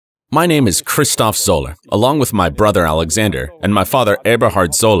My name is Christoph Zoller. Along with my brother Alexander and my father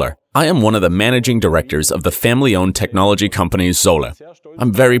Eberhard Zoller, I am one of the managing directors of the family-owned technology company ZOLLER.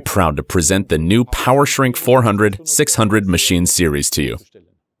 I'm very proud to present the new powerShrink 400/600 machine series to you.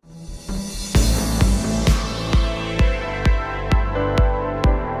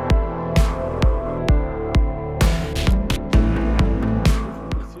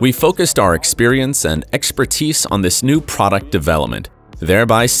 We focused our experience and expertise on this new product development,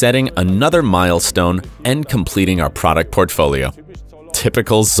 thereby setting another milestone and completing our product portfolio.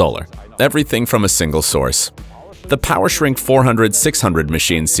 Typical ZOLLER, everything from a single source. The powerShrink 400/600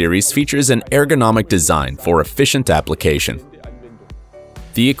 machine series features an ergonomic design for efficient application.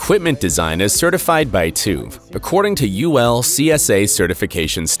 The equipment design is certified by TÜV according to UL CSA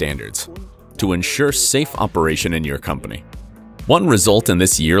certification standards to ensure safe operation in your company. One result in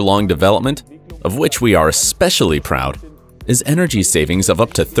this year-long development, of which we are especially proud, is energy savings of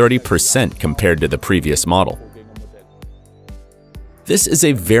up to 30% compared to the previous model. This is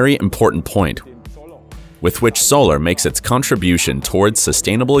a very important point, with which ZOLLER makes its contribution towards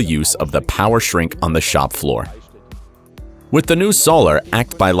sustainable use of the powerShrink on the shop floor. With the new ZOLLER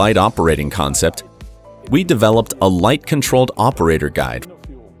Act by Light operating concept, we developed a light-controlled operator guide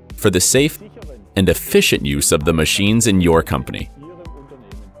for the safe and efficient use of the machines in your company.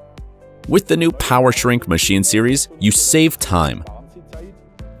 With the new powerShrink machine series, you save time,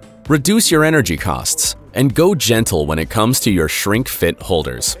 reduce your energy costs, and go gentle when it comes to your shrink fit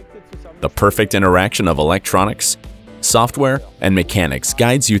holders. The perfect interaction of electronics, software, and mechanics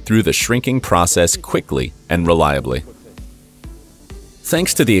guides you through the shrinking process quickly and reliably.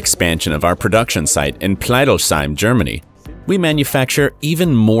 Thanks to the expansion of our production site in Pleidelsheim, Germany, we manufacture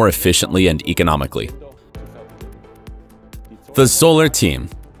even more efficiently and economically. The ZOLLER team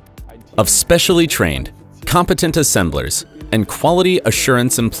of specially trained, competent assemblers and quality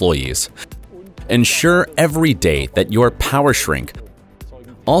assurance employees ensure every day that your powerShrink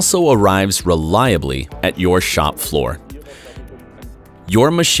also arrives reliably at your shop floor.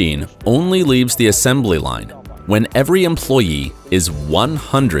 Your machine only leaves the assembly line when every employee is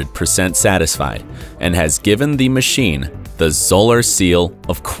 100% satisfied and has given the machine the ZOLLER seal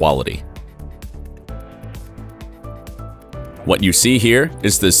of quality. What you see here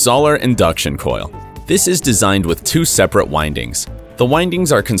is the ZOLLER induction coil. This is designed with two separate windings. The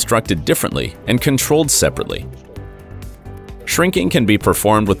windings are constructed differently and controlled separately. Shrinking can be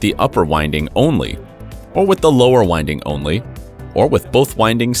performed with the upper winding only, or with the lower winding only, or with both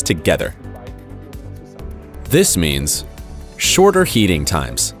windings together. This means shorter heating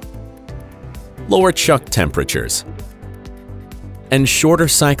times, lower chuck temperatures, and shorter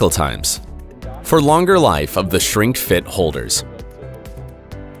cycle times for longer life of the shrink fit holders.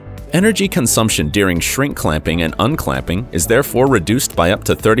 Energy consumption during shrink clamping and unclamping is therefore reduced by up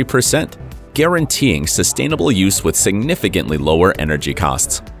to 30%, guaranteeing sustainable use with significantly lower energy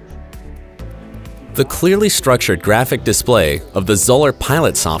costs. The clearly structured graphic display of the ZOLLER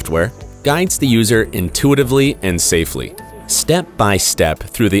Pilot software guides the user intuitively and safely, step by step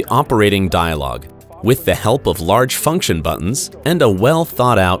through the operating dialog, with the help of large function buttons and a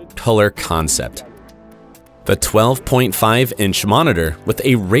well-thought-out color concept. The 12.5-inch monitor with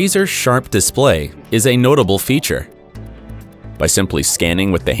a razor-sharp display is a notable feature. By simply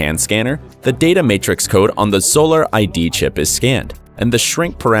scanning with the hand scanner, the data matrix code on the ZOLLER ID chip is scanned, and the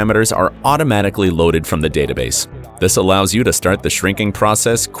shrink parameters are automatically loaded from the database. This allows you to start the shrinking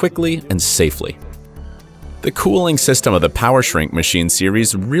process quickly and safely. The cooling system of the powerShrink machine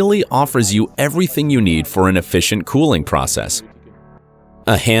series really offers you everything you need for an efficient cooling process.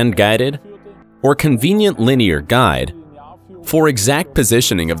 A hand-guided or convenient linear guide for exact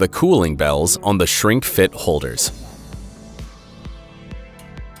positioning of the cooling bells on the shrink fit holders.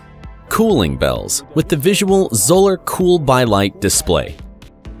 Cooling bells with the visual ZOLLER Cool by Light display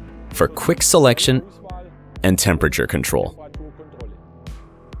for quick selection and temperature control.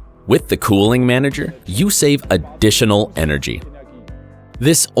 With the Cooling Manager, you save additional energy.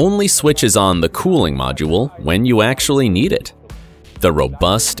 This only switches on the cooling module when you actually need it. The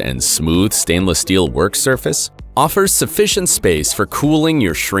robust and smooth stainless steel work surface offers sufficient space for cooling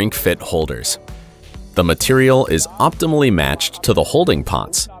your shrink fit holders. The material is optimally matched to the holding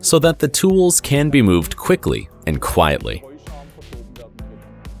pots so that the tools can be moved quickly and quietly.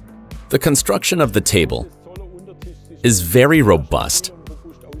 The construction of the table is very robust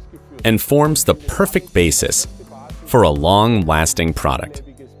and forms the perfect basis for a long-lasting product.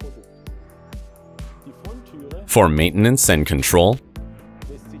 For maintenance and control,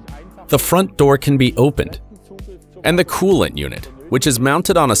 the front door can be opened, and the coolant unit, which is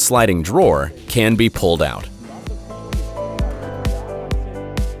mounted on a sliding drawer, can be pulled out.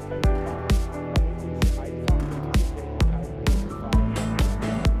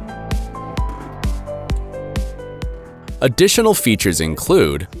 Additional features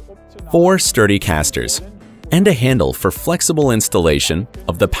include 4 sturdy casters and a handle for flexible installation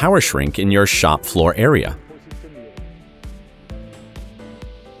of the powerShrink in your shop floor area.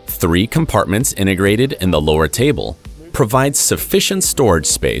 3 compartments integrated in the lower table provides sufficient storage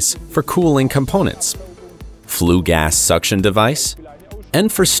space for cooling components, flue gas suction device,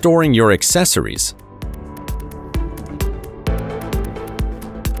 and for storing your accessories.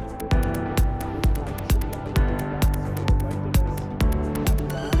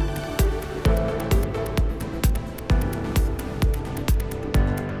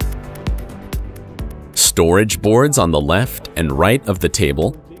 Storage boards on the left and right of the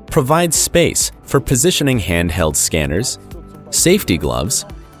table provide space for positioning handheld scanners, safety gloves,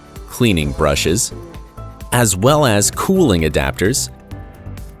 cleaning brushes, as well as cooling adapters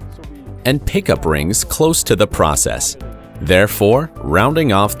and pickup rings close to the process, therefore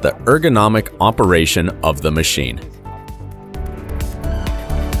rounding off the ergonomic operation of the machine.